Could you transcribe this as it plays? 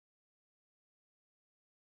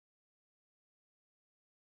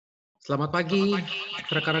Selamat pagi,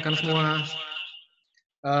 rekan-rekan semua.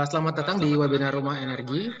 Selamat datang di webinar Rumah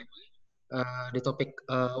Energi di topik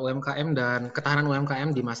UMKM dan ketahanan UMKM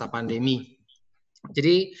di masa pandemi.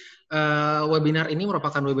 Jadi webinar ini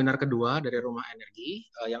merupakan webinar kedua dari Rumah Energi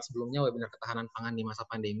yang sebelumnya webinar ketahanan pangan di masa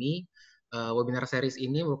pandemi. Webinar series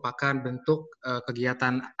ini merupakan bentuk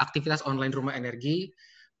kegiatan aktivitas online Rumah Energi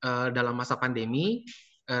dalam masa pandemi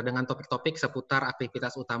dengan topik-topik seputar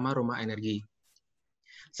aktivitas utama Rumah Energi.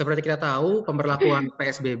 Seperti kita tahu, pemberlakuan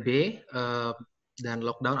PSBB dan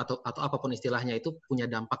lockdown atau apapun istilahnya itu punya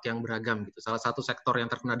dampak yang beragam gitu. Salah satu sektor yang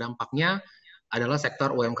terkena dampaknya adalah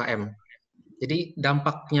sektor UMKM. Jadi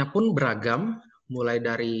dampaknya pun beragam, mulai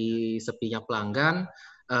dari sepinya pelanggan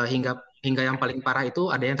hingga yang paling parah itu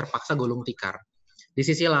ada yang terpaksa gulung tikar. Di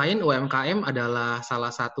sisi lain, UMKM adalah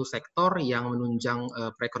salah satu sektor yang menunjang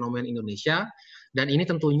perekonomian Indonesia, dan ini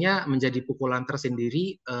tentunya menjadi pukulan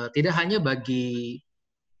tersendiri tidak hanya bagi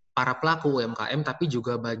para pelaku UMKM, tapi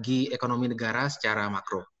juga bagi ekonomi negara secara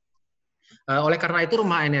makro. Oleh karena itu,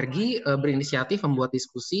 Rumah Energi berinisiatif membuat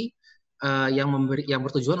diskusi yang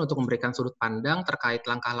bertujuan untuk memberikan sudut pandang terkait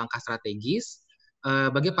langkah-langkah strategis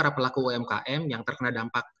bagi para pelaku UMKM yang terkena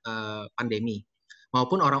dampak pandemi,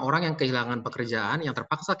 maupun orang-orang yang kehilangan pekerjaan, yang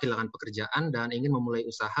terpaksa kehilangan pekerjaan dan ingin memulai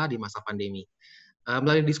usaha di masa pandemi.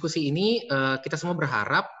 Melalui diskusi ini, kita semua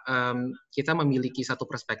berharap kita memiliki satu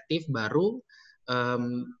perspektif baru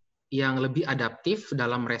yang lebih adaptif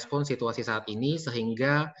dalam respon situasi saat ini,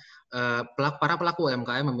 sehingga para pelaku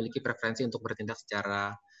UMKM memiliki preferensi untuk bertindak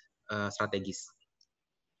secara strategis.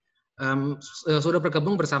 Sudah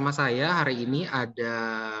bergabung bersama saya hari ini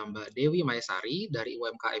ada Mbak Dewi Maesari dari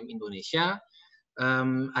UMKM Indonesia,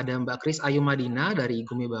 ada Mbak Kris Ayu Madina dari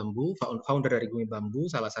Gumi Bambu, founder dari Gumi Bambu,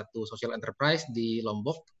 salah satu social enterprise di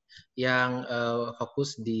Lombok yang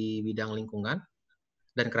fokus di bidang lingkungan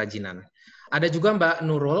dan kerajinan. Ada juga Mbak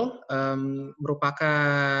Nurul,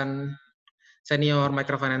 merupakan senior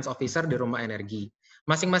microfinance officer di Rumah Energi.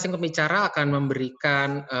 Masing-masing pembicara akan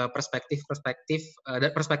memberikan perspektif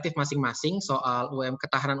dan perspektif masing-masing soal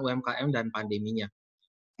ketahanan UMKM dan pandeminya.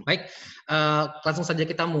 Baik, langsung saja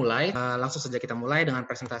kita mulai. Dengan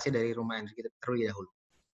presentasi dari Rumah Energi terlebih dahulu.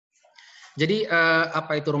 Jadi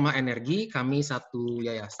apa itu Rumah Energi? Kami satu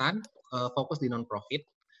yayasan fokus di non-profit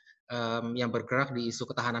yang bergerak di isu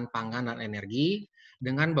ketahanan pangan dan energi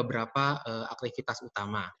dengan beberapa aktivitas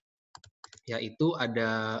utama, yaitu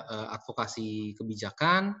ada advokasi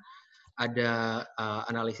kebijakan, ada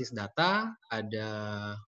analisis data, ada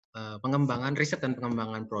pengembangan riset dan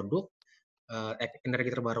pengembangan produk,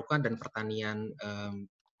 energi terbarukan dan pertanian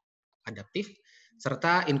adaptif,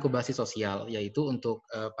 serta inkubasi sosial, yaitu untuk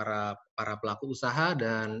para pelaku usaha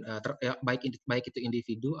dan baik itu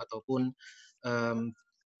individu ataupun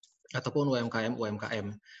UMKM.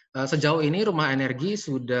 Sejauh ini Rumah Energi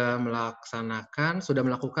sudah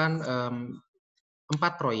melakukan 4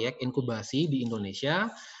 proyek inkubasi di Indonesia,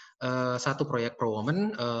 1 proyek Pro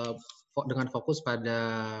Women dengan fokus pada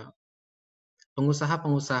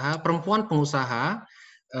perempuan pengusaha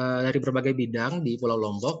dari berbagai bidang di Pulau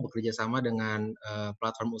Lombok bekerja sama dengan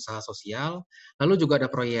platform usaha sosial. Lalu juga ada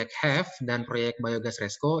proyek HEV dan proyek Biogas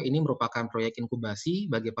Resco. Ini merupakan proyek inkubasi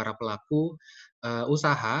bagi para pelaku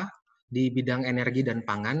usaha di bidang energi dan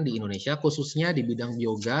pangan di Indonesia, khususnya di bidang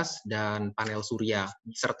biogas dan panel surya,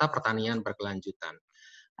 serta pertanian berkelanjutan.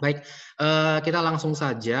 Baik, kita langsung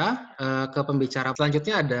saja ke pembicara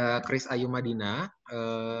selanjutnya. Ada Kris Ayu Madina.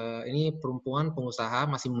 Ini perempuan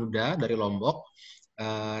pengusaha masih muda dari Lombok.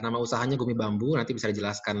 Nama usahanya Gumi Bambu, nanti bisa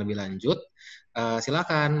dijelaskan lebih lanjut.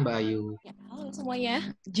 Silakan Mbak Ayu. Ya, halo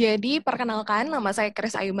semuanya. Jadi perkenalkan, nama saya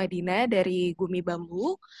Kris Ayu Madina dari Gumi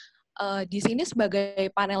Bambu. Di sini sebagai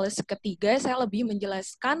panelis ketiga, saya lebih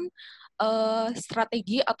menjelaskan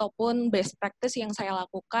strategi ataupun best practice yang saya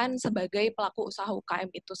lakukan sebagai pelaku usaha UKM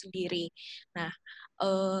itu sendiri. Nah,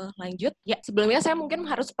 lanjut. Ya, sebelumnya saya mungkin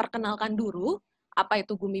harus perkenalkan dulu apa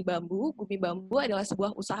itu Gumi Bambu. Gumi Bambu adalah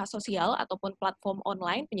sebuah usaha sosial ataupun platform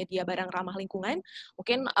online penyedia barang ramah lingkungan.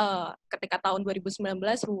 Mungkin ketika tahun 2019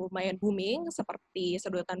 lumayan booming, seperti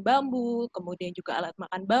sedotan bambu, kemudian juga alat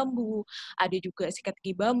makan bambu, ada juga sikat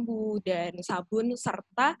gigi bambu, dan sabun,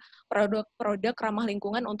 serta produk-produk ramah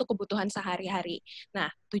lingkungan untuk kebutuhan sehari-hari.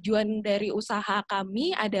 Nah, tujuan dari usaha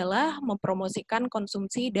kami adalah mempromosikan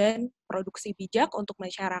konsumsi dan produksi bijak untuk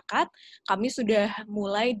masyarakat. Kami sudah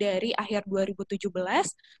mulai dari akhir 2017,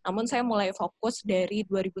 namun saya mulai fokus dari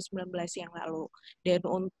 2019 yang lalu. Dan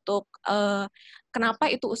untuk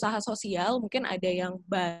kenapa itu usaha sosial, mungkin ada yang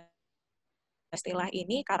bahas istilah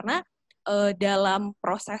ini karena dalam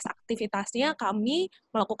proses aktivitasnya kami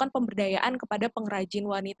melakukan pemberdayaan kepada pengrajin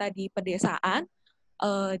wanita di pedesaan,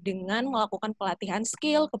 dengan melakukan pelatihan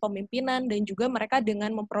skill, kepemimpinan, dan juga mereka dengan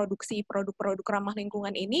memproduksi produk-produk ramah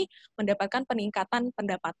lingkungan ini mendapatkan peningkatan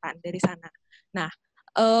pendapatan dari sana. Nah,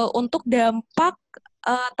 untuk dampak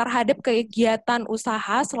terhadap kegiatan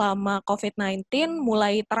usaha selama COVID-19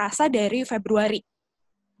 mulai terasa dari Februari.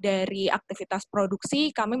 Dari aktivitas produksi,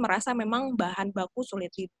 kami merasa memang bahan baku sulit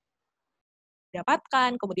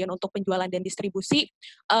didapatkan, kemudian untuk penjualan dan distribusi,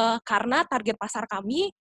 karena target pasar kami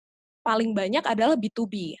paling banyak adalah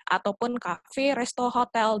B2B, ataupun kafe, resto,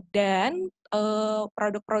 hotel, dan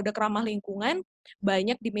produk-produk ramah lingkungan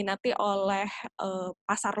banyak diminati oleh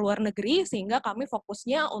pasar luar negeri, sehingga kami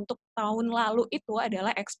fokusnya untuk tahun lalu itu adalah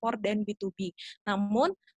ekspor dan B2B.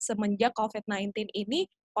 Namun, semenjak COVID-19 ini,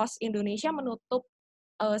 Pos Indonesia menutup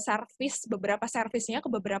beberapa servisnya ke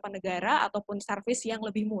beberapa negara, ataupun servis yang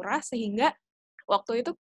lebih murah, sehingga waktu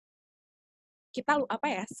itu kita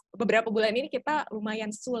beberapa bulan ini kita lumayan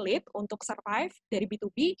sulit untuk survive dari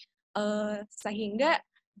B2B, sehingga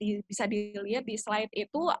bisa dilihat di slide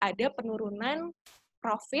itu ada penurunan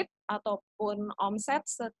profit ataupun omset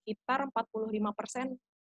sekitar 45%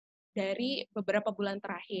 dari beberapa bulan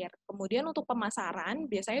terakhir. Kemudian untuk pemasaran,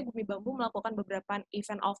 biasanya Gumi Bambu melakukan beberapa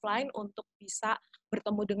event offline untuk bisa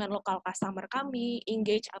bertemu dengan lokal customer kami,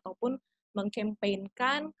 engage ataupun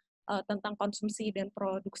mengkampanyekan tentang konsumsi dan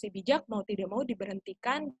produksi bijak mau tidak mau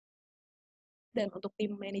diberhentikan. Dan untuk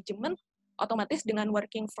tim manajemen, otomatis dengan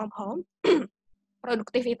working from home,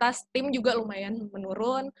 produktivitas tim juga lumayan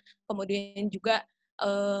menurun. Kemudian juga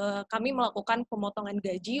kami melakukan pemotongan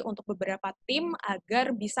gaji untuk beberapa tim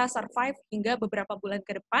agar bisa survive hingga beberapa bulan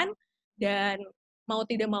ke depan. Dan mau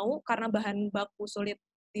tidak mau, karena bahan baku sulit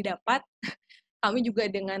didapat, kami juga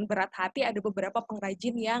dengan berat hati ada beberapa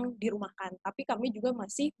pengrajin yang dirumahkan. Tapi kami juga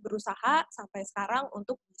masih berusaha sampai sekarang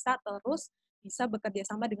untuk bisa bekerja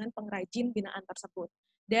sama dengan pengrajin binaan tersebut.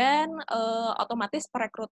 Dan otomatis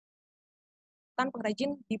perekrutan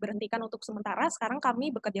pengrajin diberhentikan untuk sementara. Sekarang kami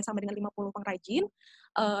bekerja sama dengan 50 pengrajin.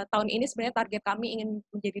 Tahun ini sebenarnya target kami ingin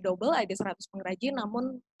menjadi double, ada 100 pengrajin,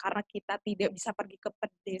 namun karena kita tidak bisa pergi ke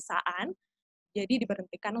pedesaan, jadi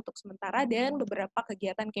diberhentikan untuk sementara, dan beberapa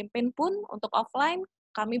kegiatan campaign pun untuk offline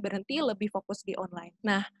kami berhenti, lebih fokus di online.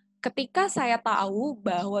 Nah, ketika saya tahu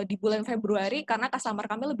bahwa di bulan Februari, karena customer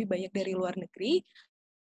kami lebih banyak dari luar negeri,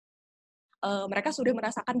 mereka sudah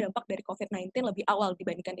merasakan dampak dari COVID-19 lebih awal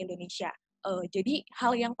dibandingkan Indonesia. Jadi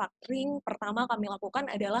hal yang paling pertama kami lakukan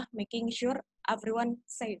adalah making sure everyone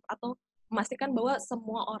safe, atau memastikan bahwa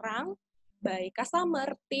semua orang, baik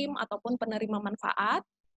customer, tim, ataupun penerima manfaat,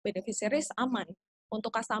 beneficiaries aman. Untuk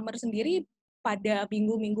customer sendiri, pada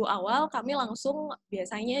minggu-minggu awal kami langsung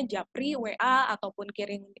biasanya japri, WA, ataupun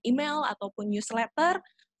kirim email, ataupun newsletter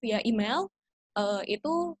via email,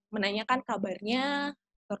 itu menanyakan kabarnya,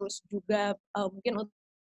 terus juga mungkin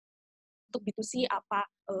untuk B2C apa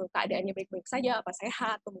keadaannya baik-baik saja, apa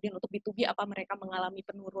sehat, kemudian untuk B2B apa mereka mengalami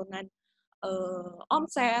penurunan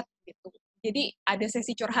omset gitu. Jadi ada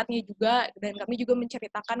sesi curhatnya juga, dan kami juga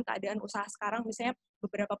menceritakan keadaan usaha sekarang, misalnya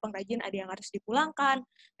beberapa pengrajin ada yang harus dipulangkan,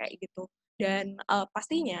 kayak gitu. Dan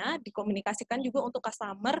pastinya dikomunikasikan juga untuk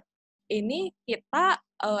customer, ini kita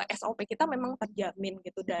SOP kita memang terjamin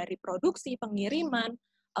gitu, dari produksi, pengiriman,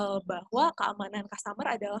 bahwa keamanan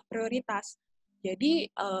customer adalah prioritas. Jadi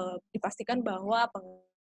dipastikan bahwa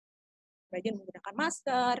pengrajin menggunakan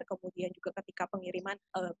masker, kemudian juga ketika pengiriman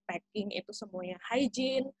packing itu semuanya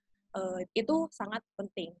hygiene, itu sangat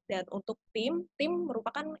penting. Dan untuk tim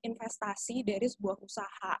merupakan investasi dari sebuah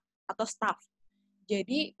usaha atau staff.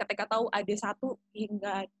 Jadi ketika tahu ada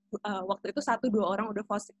waktu itu 1-2 orang udah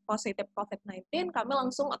positif COVID-19, kami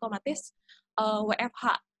langsung otomatis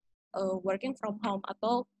WFH, working from home,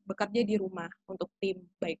 atau bekerja di rumah untuk tim.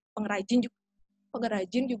 Baik pengrajin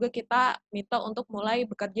juga kita minta untuk mulai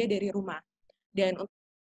bekerja dari rumah. Dan untuk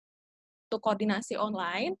koordinasi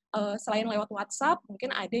online, selain lewat WhatsApp,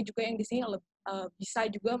 mungkin ada juga yang di sini bisa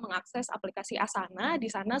juga mengakses aplikasi Asana. Di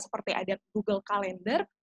sana seperti ada Google Calendar,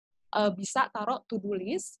 bisa taruh to-do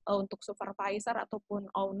list untuk supervisor ataupun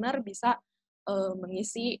owner bisa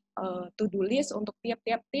mengisi to-do list untuk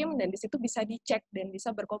tiap-tiap tim, dan di situ bisa dicek dan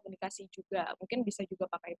bisa berkomunikasi juga. Mungkin bisa juga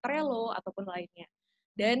pakai Trello ataupun lainnya.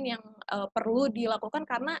 Dan yang perlu dilakukan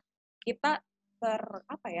karena kita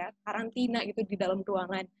karantina gitu di dalam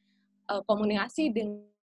ruangan, komunikasi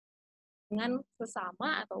dengan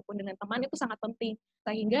sesama ataupun dengan teman itu sangat penting.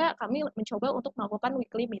 Sehingga kami mencoba untuk melakukan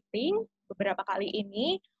weekly meeting beberapa kali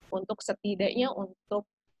ini, untuk setidaknya untuk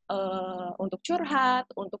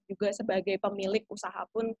curhat, untuk juga sebagai pemilik usaha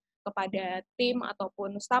pun kepada tim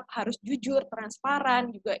ataupun staff harus jujur,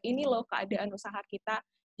 transparan, juga ini loh keadaan usaha kita.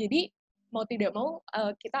 Jadi mau tidak mau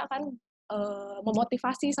kita akan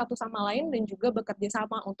memotivasi satu sama lain dan juga bekerja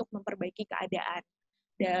sama untuk memperbaiki keadaan.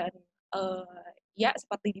 Dan ya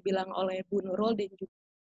seperti dibilang oleh Bu Nurul dan juga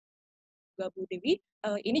Bu Dewi,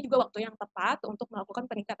 ini juga waktu yang tepat untuk melakukan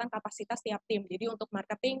peningkatan kapasitas tiap tim. Jadi untuk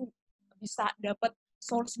marketing bisa dapat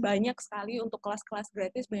source banyak sekali untuk kelas-kelas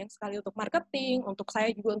gratis, banyak sekali untuk marketing, untuk saya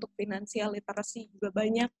juga untuk financial literacy juga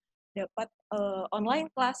banyak, dapat online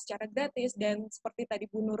kelas secara gratis, dan seperti tadi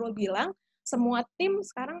Bu Nurul bilang, semua tim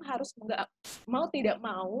sekarang harus mau tidak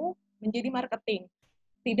mau menjadi marketing.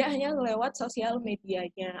 Tidak hanya lewat sosial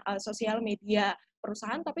medianya, sosial media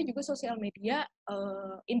perusahaan, tapi juga sosial media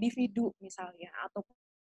individu misalnya,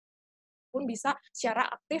 ataupun bisa secara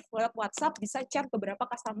aktif lewat WhatsApp, bisa chat beberapa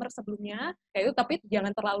customer sebelumnya, kayak itu, tapi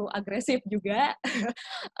jangan terlalu agresif juga,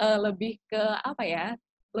 lebih ke apa ya,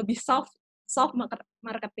 lebih soft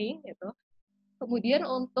marketing gitu. Kemudian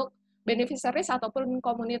untuk beneficiaries ataupun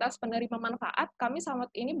komunitas penerima manfaat, kami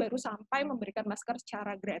saat ini baru sampai memberikan masker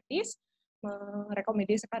secara gratis,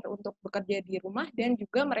 merekomendasikan untuk bekerja di rumah, dan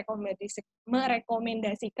juga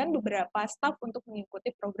merekomendasikan beberapa staf untuk mengikuti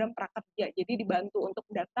program prakerja. Jadi dibantu untuk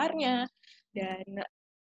daftarnya, dan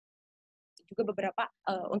juga beberapa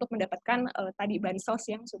untuk mendapatkan tadi bansos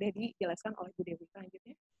yang sudah dijelaskan oleh Bu Dewi.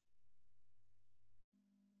 Selanjutnya.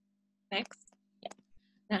 Next.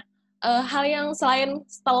 Nah, hal yang selain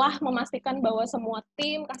setelah memastikan bahwa semua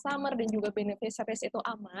tim, customer, dan juga beneficiaries itu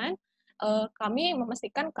aman, kami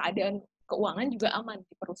memastikan keadaan keuangan juga aman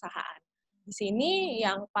di perusahaan. Di sini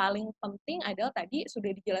yang paling penting adalah tadi sudah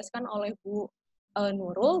dijelaskan oleh Bu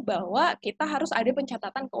Nurul bahwa kita harus ada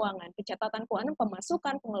pencatatan keuangan. Pencatatan keuangan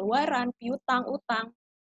pemasukan, pengeluaran, piutang, utang,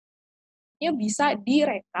 bisa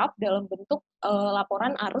direkap dalam bentuk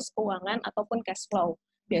laporan arus keuangan ataupun cash flow.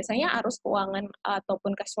 Biasanya arus keuangan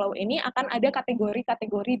ataupun cash flow ini akan ada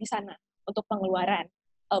kategori-kategori di sana untuk pengeluaran.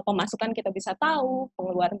 Pemasukan kita bisa tahu,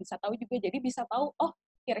 pengeluaran bisa tahu juga, jadi bisa tahu, oh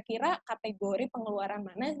kira-kira kategori pengeluaran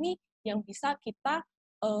mana nih yang bisa kita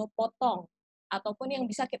potong, ataupun yang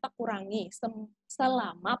bisa kita kurangi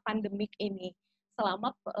selama pandemik ini,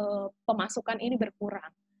 selama pemasukan ini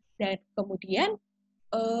berkurang. Dan kemudian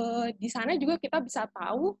di sana juga kita bisa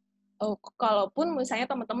tahu, kalaupun misalnya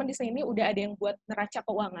teman-teman di sini udah ada yang buat neraca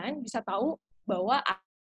keuangan, bisa tahu bahwa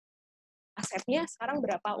asetnya sekarang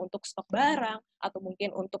berapa untuk stok barang, atau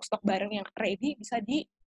mungkin untuk stok barang yang ready bisa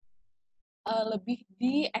lebih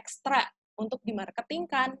ekstra untuk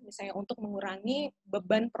dimarketingkan, misalnya untuk mengurangi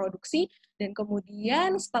beban produksi, dan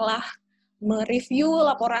kemudian setelah mereview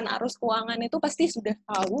laporan arus keuangan itu pasti sudah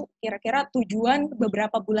tahu kira-kira tujuan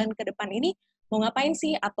beberapa bulan ke depan ini mau ngapain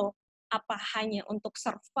sih, atau apa hanya untuk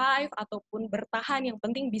survive ataupun bertahan, yang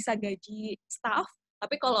penting bisa gaji staff.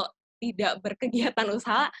 Tapi kalau tidak berkegiatan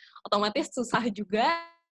usaha, otomatis susah juga,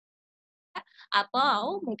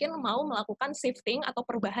 atau mungkin mau melakukan shifting atau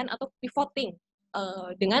perubahan atau pivoting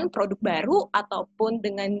dengan produk baru ataupun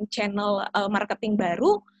dengan channel marketing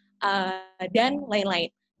baru dan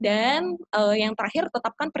lain-lain. Dan yang terakhir,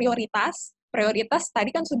 tetapkan prioritas. Prioritas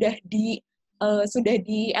tadi kan sudah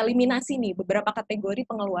dieliminasi nih, beberapa kategori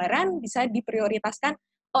pengeluaran bisa diprioritaskan.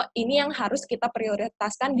 Oh, ini yang harus kita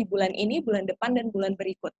prioritaskan di bulan ini, bulan depan, dan bulan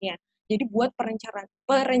berikutnya. Jadi buat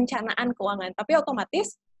perencanaan keuangan. Tapi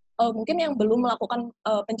otomatis mungkin yang belum melakukan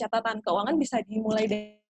pencatatan keuangan bisa dimulai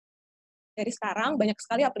dari sekarang. Banyak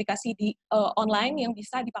sekali aplikasi di online yang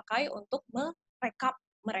bisa dipakai untuk merekap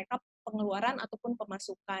pengeluaran ataupun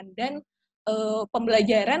pemasukan. Dan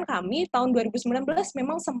pembelajaran kami tahun 2019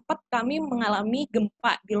 memang sempat kami mengalami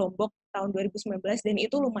gempa di Lombok tahun 2019, dan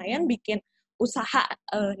itu lumayan bikin usaha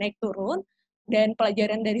naik turun. Dan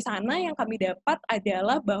pelajaran dari sana yang kami dapat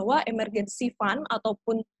adalah bahwa emergency fund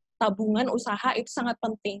ataupun tabungan usaha itu sangat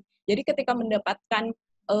penting. Jadi ketika mendapatkan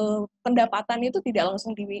pendapatan itu tidak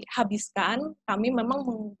langsung dihabiskan, kami memang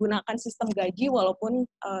menggunakan sistem gaji, walaupun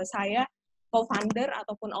saya co-founder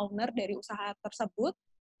ataupun owner dari usaha tersebut.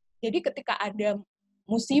 Jadi ketika ada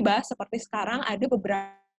musibah seperti sekarang,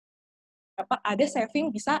 ada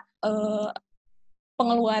saving, bisa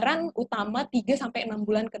pengeluaran utama 3-6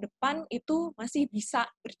 bulan ke depan itu masih bisa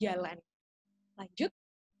berjalan. Lanjut.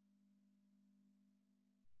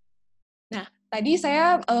 Nah, tadi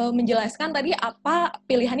saya menjelaskan tadi apa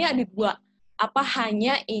pilihannya ada dua. Apa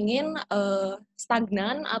hanya ingin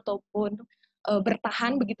stagnan ataupun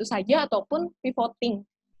bertahan begitu saja, ataupun pivoting,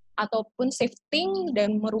 ataupun shifting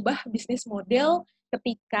dan merubah bisnis model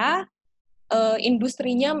ketika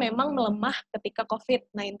industrinya memang melemah ketika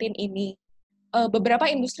COVID-19 ini. Beberapa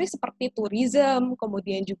industri seperti tourism,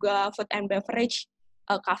 kemudian juga food and beverage,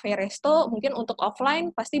 cafe, resto, mungkin untuk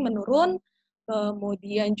offline pasti menurun.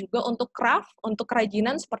 Kemudian juga untuk craft, untuk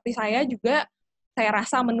kerajinan seperti saya juga saya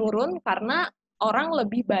rasa menurun, karena orang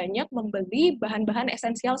lebih banyak membeli bahan-bahan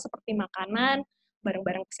esensial seperti makanan,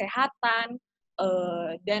 barang-barang kesehatan,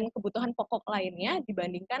 dan kebutuhan pokok lainnya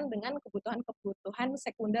dibandingkan dengan kebutuhan-kebutuhan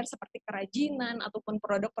sekunder seperti kerajinan ataupun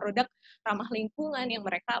produk-produk ramah lingkungan yang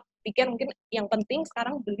mereka pikir mungkin yang penting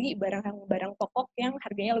sekarang beli barang-barang pokok yang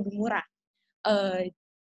harganya lebih murah.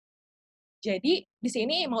 Jadi di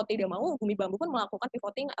sini mau tidak mau Bumi Bambu pun melakukan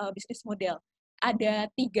pivoting bisnis model. Ada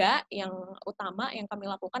 3 yang utama yang kami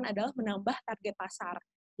lakukan adalah menambah target pasar.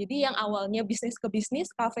 Jadi yang awalnya bisnis ke bisnis,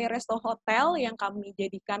 cafe, resto, hotel yang kami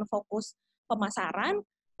jadikan fokus pemasaran,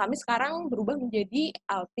 kami sekarang berubah menjadi,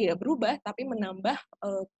 tidak berubah, tapi menambah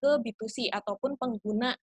ke B2C ataupun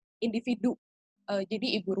pengguna individu.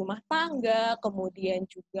 Jadi ibu rumah tangga, kemudian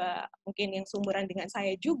juga mungkin yang seumuran dengan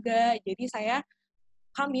saya juga. Jadi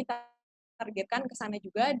kami targetkan ke sana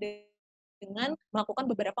juga dengan melakukan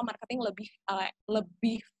beberapa marketing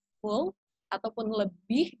lebih full ataupun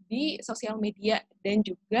lebih di sosial media dan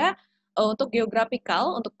juga untuk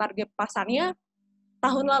geografikal untuk target pasarnya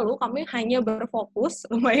tahun lalu kami hanya berfokus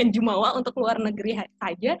lumayan jumawa untuk luar negeri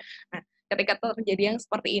saja. Nah, ketika terjadi yang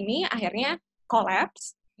seperti ini akhirnya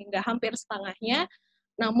collapse hingga hampir setengahnya.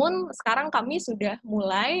 Namun sekarang kami sudah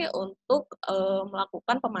mulai untuk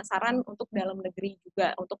melakukan pemasaran untuk dalam negeri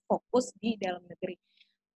juga, untuk fokus di dalam negeri.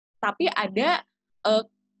 Tapi ada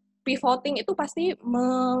pivoting itu pasti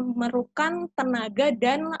memerlukan tenaga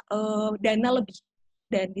dan dana lebih.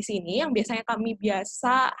 Dan di sini yang biasanya kami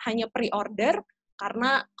biasa hanya pre-order,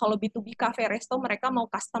 karena kalau B2B cafe resto mereka mau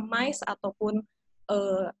customize ataupun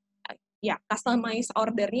customize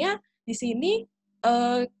ordernya, di sini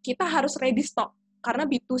kita harus ready stock. Karena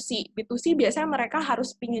B2C biasanya mereka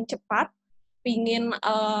harus pingin cepat, pingin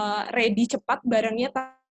ready cepat, barangnya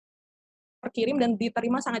terkirim dan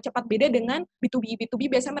diterima sangat cepat. Beda dengan B2B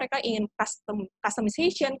biasanya mereka ingin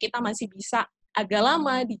customization, kita masih bisa agak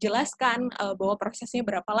lama dijelaskan bahwa prosesnya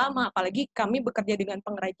berapa lama, apalagi kami bekerja dengan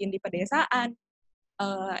pengrajin di pedesaan,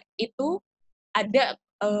 itu ada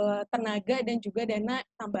tenaga dan juga dana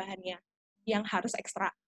tambahannya yang harus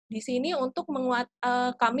ekstra. Di sini untuk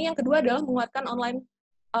kami yang kedua adalah menguatkan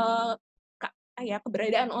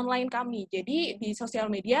keberadaan online kami. Jadi di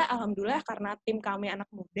sosial media, alhamdulillah karena tim kami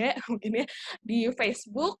anak muda, mungkin ya, di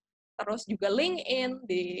Facebook, terus juga LinkedIn,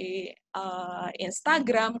 di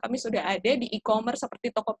Instagram, kami sudah ada, di e-commerce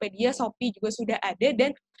seperti Tokopedia, Shopee juga sudah ada,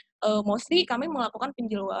 dan mostly kami melakukan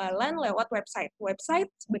penjualan lewat website.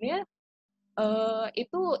 Website sebenarnya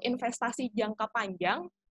itu investasi jangka panjang.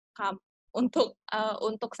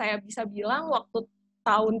 Untuk saya bisa bilang waktu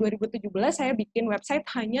tahun 2017 saya bikin website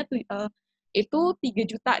hanya itu 3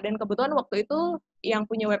 juta, dan kebetulan waktu itu yang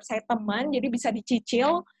punya website teman, jadi bisa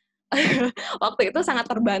dicicil. Waktu itu sangat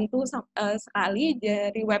terbantu sekali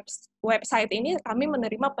dari website ini. Kami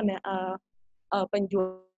menerima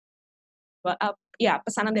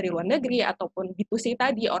pesanan dari luar negeri ataupun B2C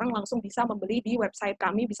tadi, orang langsung bisa membeli di website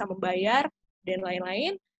kami, bisa membayar dan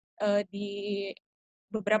lain-lain. Di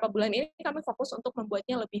beberapa bulan ini kami fokus untuk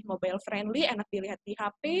membuatnya lebih mobile friendly, enak dilihat di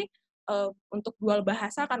HP, untuk dual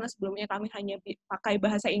bahasa, karena sebelumnya kami hanya pakai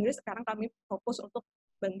bahasa Inggris, sekarang kami fokus untuk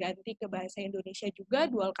mengganti ke bahasa Indonesia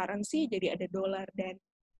juga, dual currency, jadi ada dolar dan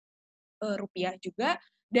rupiah juga.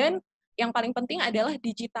 Dan yang paling penting adalah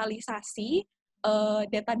digitalisasi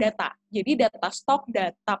data-data. Jadi data stok,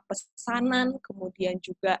 data pesanan, kemudian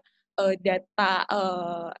juga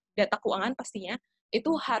data keuangan pastinya,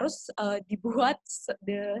 itu harus dibuat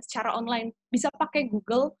secara online. Bisa pakai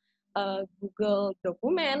Google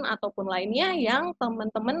dokumen ataupun lainnya yang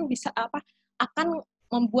teman-teman bisa akan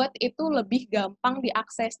membuat itu lebih gampang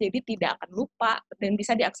diakses, jadi tidak akan lupa dan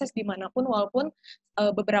bisa diakses dimanapun, walaupun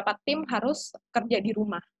beberapa tim harus kerja di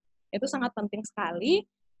rumah. Itu sangat penting sekali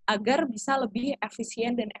agar bisa lebih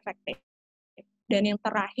efisien dan efektif. Dan yang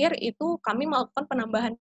terakhir itu kami melakukan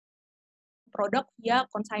penambahan produk via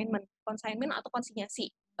consignment atau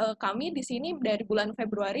konsinyasi. Kami di sini dari bulan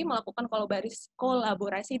Februari melakukan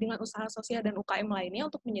kolaborasi dengan usaha sosial dan UKM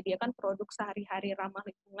lainnya untuk menyediakan produk sehari-hari ramah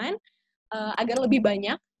lingkungan agar lebih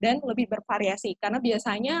banyak dan lebih bervariasi. Karena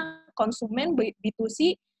biasanya konsumen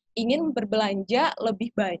B2C ingin berbelanja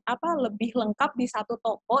lebih lengkap di satu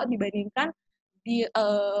toko dibandingkan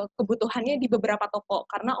kebutuhannya di beberapa toko,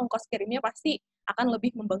 karena ongkos kirimnya pasti akan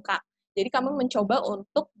lebih membengkak. Jadi kami mencoba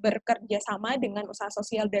untuk bekerja sama dengan usaha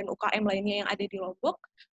sosial dan UKM lainnya yang ada di Lombok,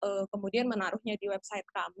 kemudian menaruhnya di website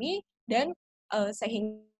kami, dan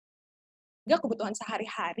sehingga kebutuhan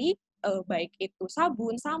sehari-hari, baik itu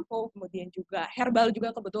sabun, sampo, kemudian juga herbal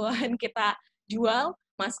juga kebetulan kita jual.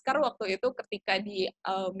 Masker waktu itu ketika di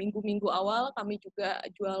minggu-minggu awal kami juga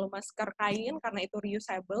jual masker kain karena itu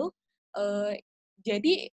reusable.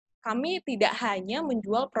 Jadi kami tidak hanya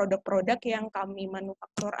menjual produk-produk yang kami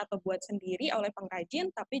manufaktur atau buat sendiri oleh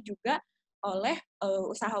pengrajin, tapi juga oleh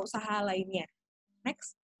usaha-usaha lainnya.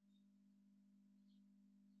 Next.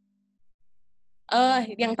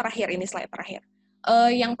 Yang terakhir, ini slide terakhir.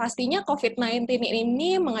 Yang pastinya COVID-19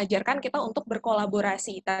 ini mengajarkan kita untuk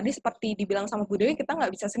berkolaborasi. Tadi seperti dibilang sama Bu Dewi, kita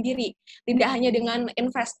nggak bisa sendiri. Tidak hanya dengan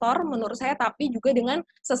investor menurut saya, tapi juga dengan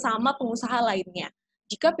sesama pengusaha lainnya.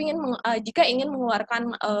 Jika ingin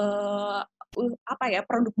mengeluarkan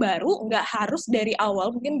produk baru, nggak harus dari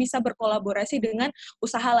awal, mungkin bisa berkolaborasi dengan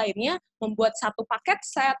usaha lainnya, membuat satu paket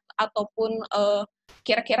set ataupun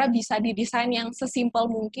kira-kira bisa didesain yang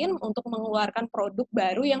sesimpel mungkin untuk mengeluarkan produk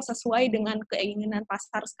baru yang sesuai dengan keinginan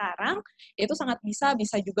pasar sekarang. Itu sangat bisa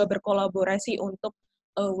juga berkolaborasi untuk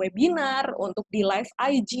webinar, untuk di live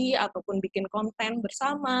IG ataupun bikin konten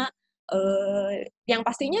bersama. Yang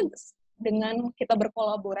pastinya dengan kita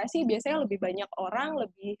berkolaborasi biasanya lebih banyak orang,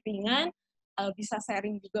 lebih ringan, bisa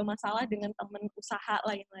sharing juga masalah dengan teman usaha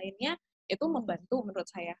lain-lainnya, itu membantu menurut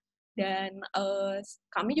saya. Dan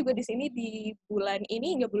kami juga di sini di bulan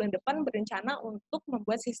ini hingga bulan depan berencana untuk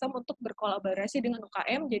membuat sistem untuk berkolaborasi dengan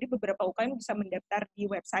UKM. Jadi beberapa UKM bisa mendaftar di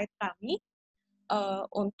website kami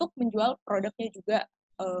untuk menjual produknya juga.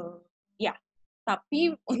 Ya,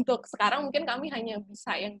 tapi untuk sekarang mungkin kami hanya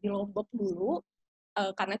bisa yang di Lombok dulu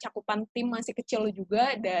karena cakupan tim masih kecil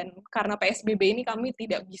juga, dan karena PSBB ini kami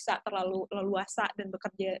tidak bisa terlalu leluasa dan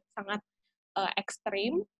bekerja sangat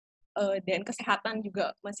ekstrim. Dan kesehatan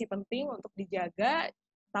juga masih penting untuk dijaga.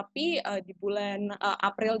 Tapi di bulan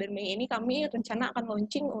April dan Mei ini kami rencana akan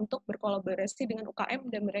launching untuk berkolaborasi dengan UKM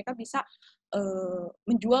dan mereka bisa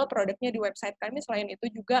menjual produknya di website kami. Selain itu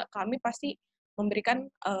juga kami pasti memberikan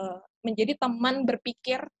menjadi teman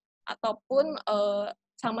berpikir ataupun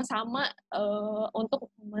sama-sama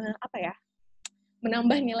untuk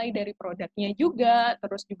menambah nilai dari produknya juga,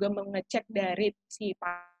 terus juga mengecek dari si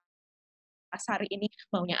pasar ini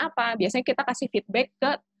maunya apa. Biasanya kita kasih feedback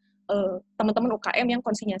ke teman-teman UKM yang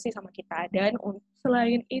konsinyasi sama kita. Dan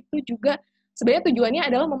selain itu juga sebenarnya tujuannya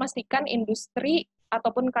adalah memastikan industri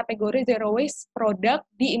ataupun kategori zero waste produk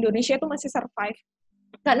di Indonesia itu masih survive.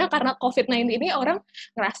 Karena COVID-19 ini orang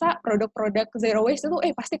ngerasa produk-produk zero waste itu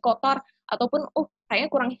pasti kotor ataupun kayaknya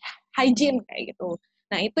kurang hygiene kayak gitu.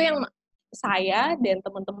 Nah, itu yang saya dan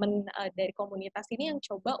teman-teman dari komunitas ini yang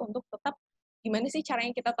coba untuk tetap gimana sih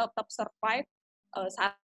caranya kita tetap survive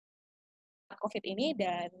saat COVID ini.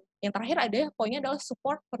 Dan yang terakhir poinnya adalah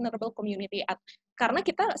support vulnerable community. Karena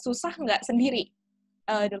kita susah nggak sendiri.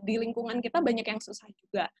 Di lingkungan kita banyak yang susah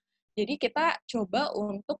juga. Jadi kita coba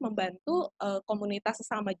untuk membantu komunitas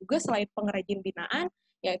sesama juga selain pengrajin binaan,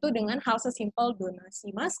 yaitu dengan hal sesimpel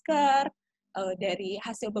donasi masker, dari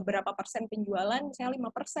hasil beberapa persen penjualan, misalnya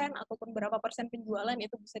 5% ataupun berapa persen penjualan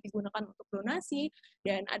itu bisa digunakan untuk donasi.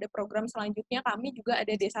 Dan ada program selanjutnya kami juga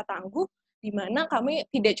ada Desa Tangguh, di mana kami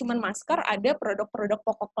tidak cuma masker, ada produk-produk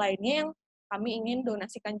pokok lainnya yang kami ingin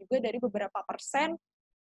donasikan juga dari beberapa persen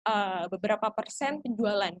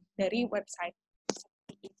penjualan dari website.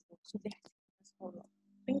 Itu sudah.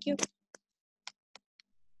 Thank you.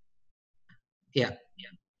 Ya.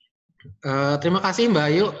 Terima kasih Mbak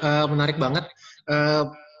Ayu, menarik banget.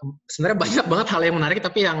 Sebenarnya banyak banget hal yang menarik,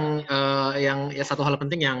 tapi yang satu hal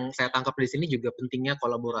penting yang saya tangkap di sini juga pentingnya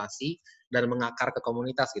kolaborasi dan mengakar ke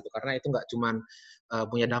komunitas gitu, karena itu nggak cuma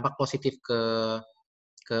punya dampak positif ke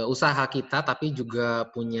usaha kita, tapi juga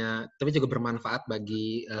bermanfaat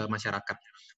bagi masyarakat.